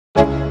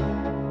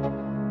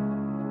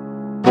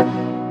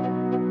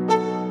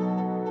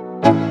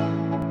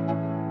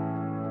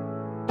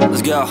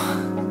Let's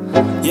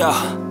go. Yo,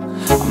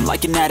 I'm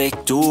like an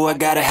addict, do I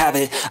gotta have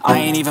it. I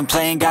ain't even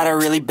playing, got a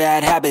really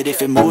bad habit.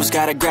 If it moves,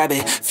 gotta grab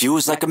it,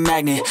 fuse like a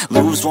magnet.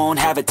 Lose, won't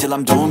have it till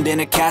I'm doomed in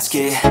a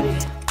casket.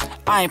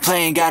 I ain't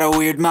playing, got a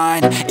weird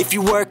mind. If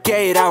you work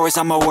 8 hours,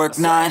 I'ma work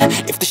 9.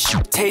 If the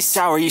shit tastes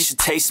sour, you should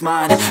taste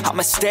mine.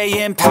 I'ma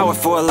stay in power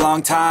for a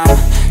long time.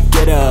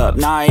 Get up,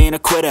 nah, I ain't a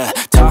quitter.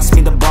 Toss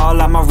me the ball,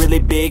 I'm a really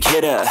big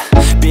hitter.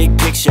 Big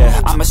picture,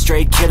 I'm a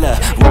straight killer.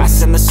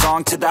 Rising the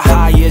song to the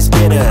highest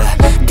bidder.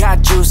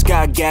 Got juice,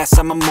 got gas,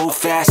 I'ma move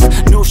fast.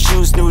 New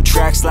shoes, new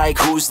tracks, like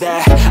who's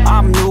that?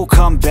 I'm new,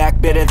 come back,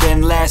 better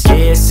than last.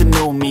 Yeah, it's a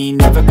new me,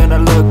 never gonna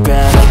look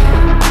back.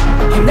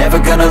 I'm never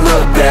gonna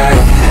look back.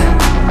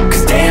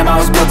 Cause damn, I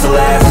was built to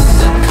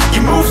last.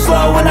 You move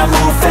slow and I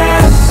move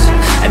fast,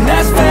 and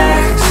that's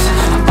facts.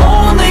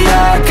 Only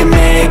I can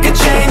make a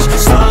change.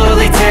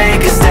 Slowly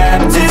take a step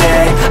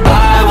today.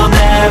 I will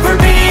never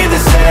be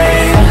the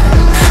same.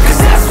 Cause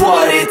that's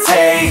what it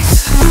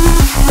takes.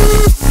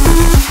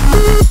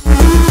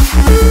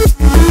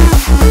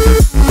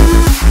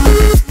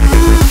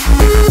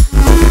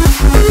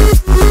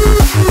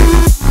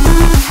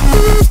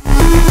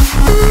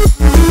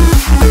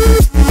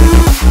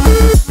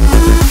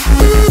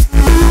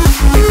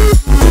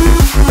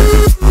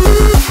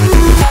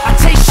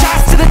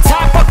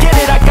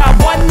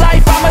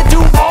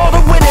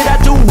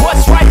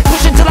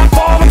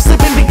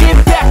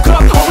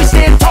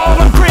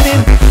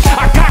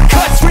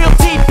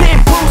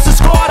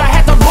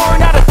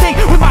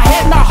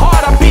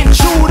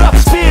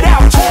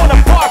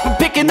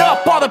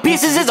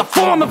 Pieces is a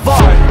form of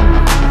art.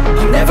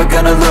 I'm never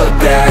gonna look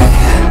back.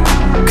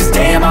 Cause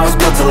damn, I was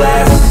built to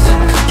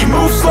last. You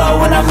move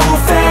slow and I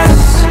move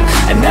fast,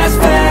 and that's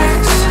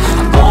facts.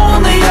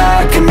 Only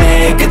I can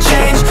make a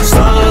change.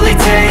 Slowly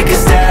take a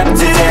step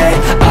today.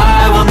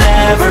 I will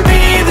never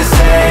be the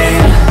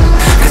same.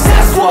 Cause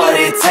that's what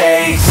it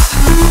takes.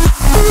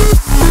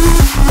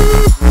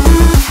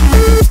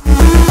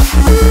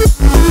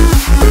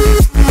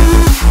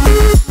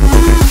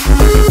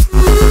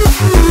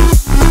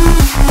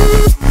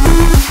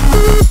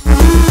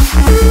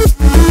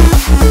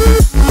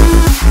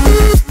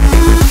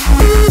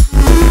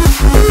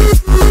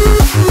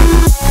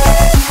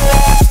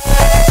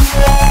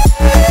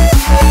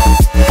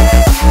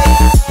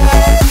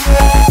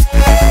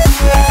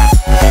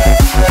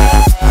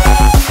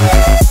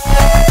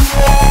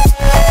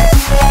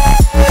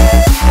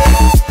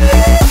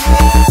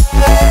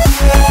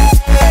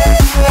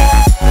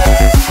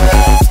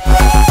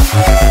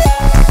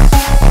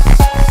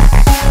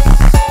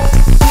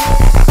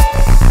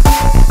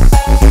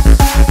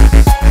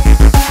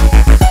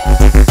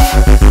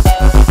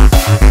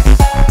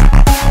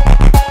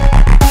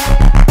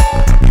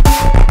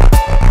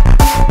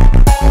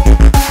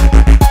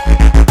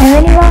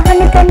 එවැනි වාහන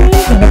ගන්නේ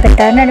වෙන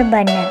ප්‍රතාරණ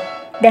බන්න.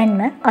 දැන්ම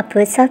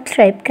අපව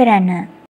subscribe කරන්න.